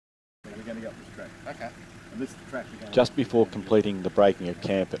we're going to go up this track. Okay. And this is the track we're going Just before completing the breaking of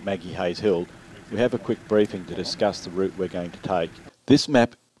camp at Maggie Hayes Hill, we have a quick briefing to discuss the route we're going to take. This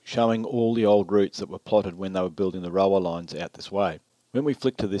map showing all the old routes that were plotted when they were building the rower lines out this way. When we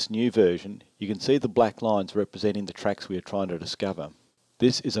flick to this new version, you can see the black lines representing the tracks we are trying to discover.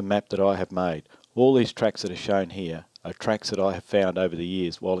 This is a map that I have made. All these tracks that are shown here are tracks that I have found over the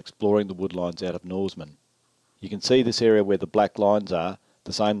years while exploring the woodlines out of Norseman. You can see this area where the black lines are,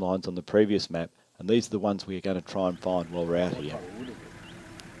 the same lines on the previous map, and these are the ones we are going to try and find while we're out here.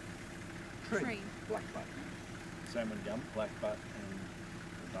 Tree. Blackbutt. Salmon gum, blackbutt,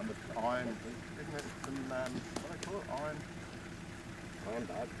 and iron. Isn't it some, what do they call it? Iron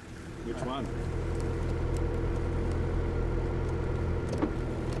bud. Which one?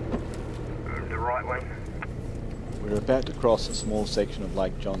 The right one. We're about to cross a small section of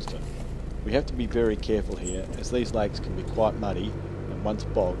Lake Johnston. We have to be very careful here, as these lakes can be quite muddy, and once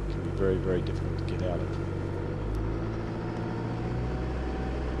bogged can be very, very difficult to get out of.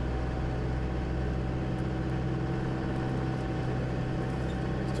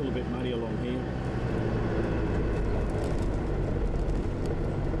 Still a bit muddy along here.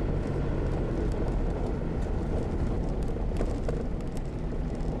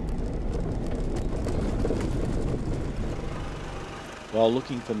 While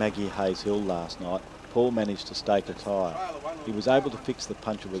looking for Maggie Hayes Hill last night, Paul managed to stake a tyre. He was able to fix the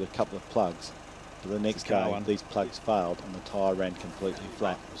puncture with a couple of plugs, but the next day these plugs failed and the tyre ran completely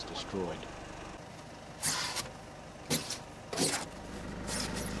flat and was destroyed.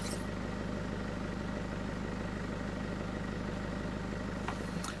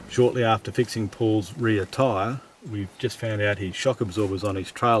 Shortly after fixing Paul's rear tyre, we've just found out his shock absorbers on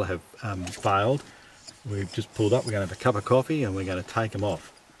his trailer have failed. We've just pulled up, we're going to have a cup of coffee and we're going to take them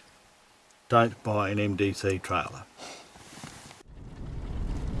off. Don't buy an MDC trailer.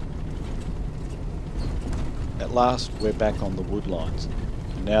 At last we're back on the wood lines,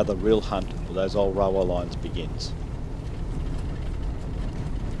 and now the real hunt for those old rower lines begins.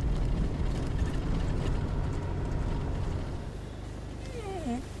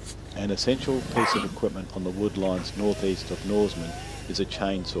 An essential piece of equipment on the wood lines northeast of Norseman is a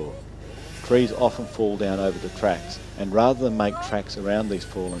chainsaw. Trees often fall down over the tracks, and rather than make tracks around these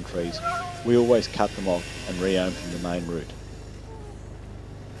fallen trees, we always cut them off and re-own from the main route.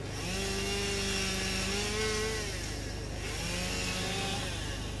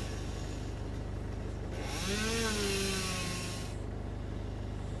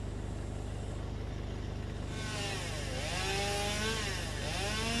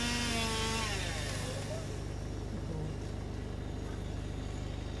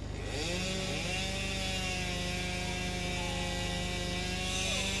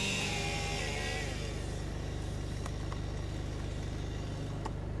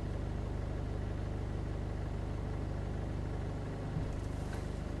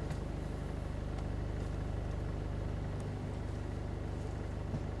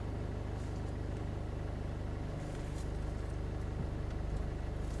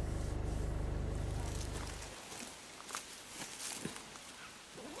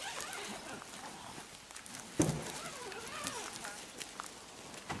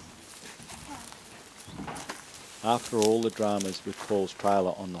 After all the dramas with Paul's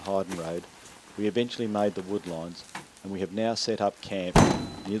trailer on the Hyden Road, we eventually made the woodlines, and we have now set up camp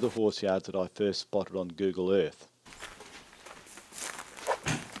near the horse yards that I first spotted on Google Earth.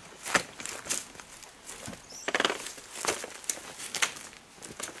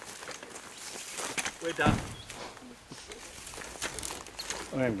 We're done.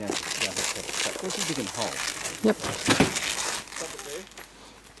 I am going to have a crack. Where's the digging hole? Yep. Stop it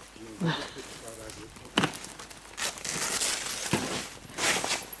there.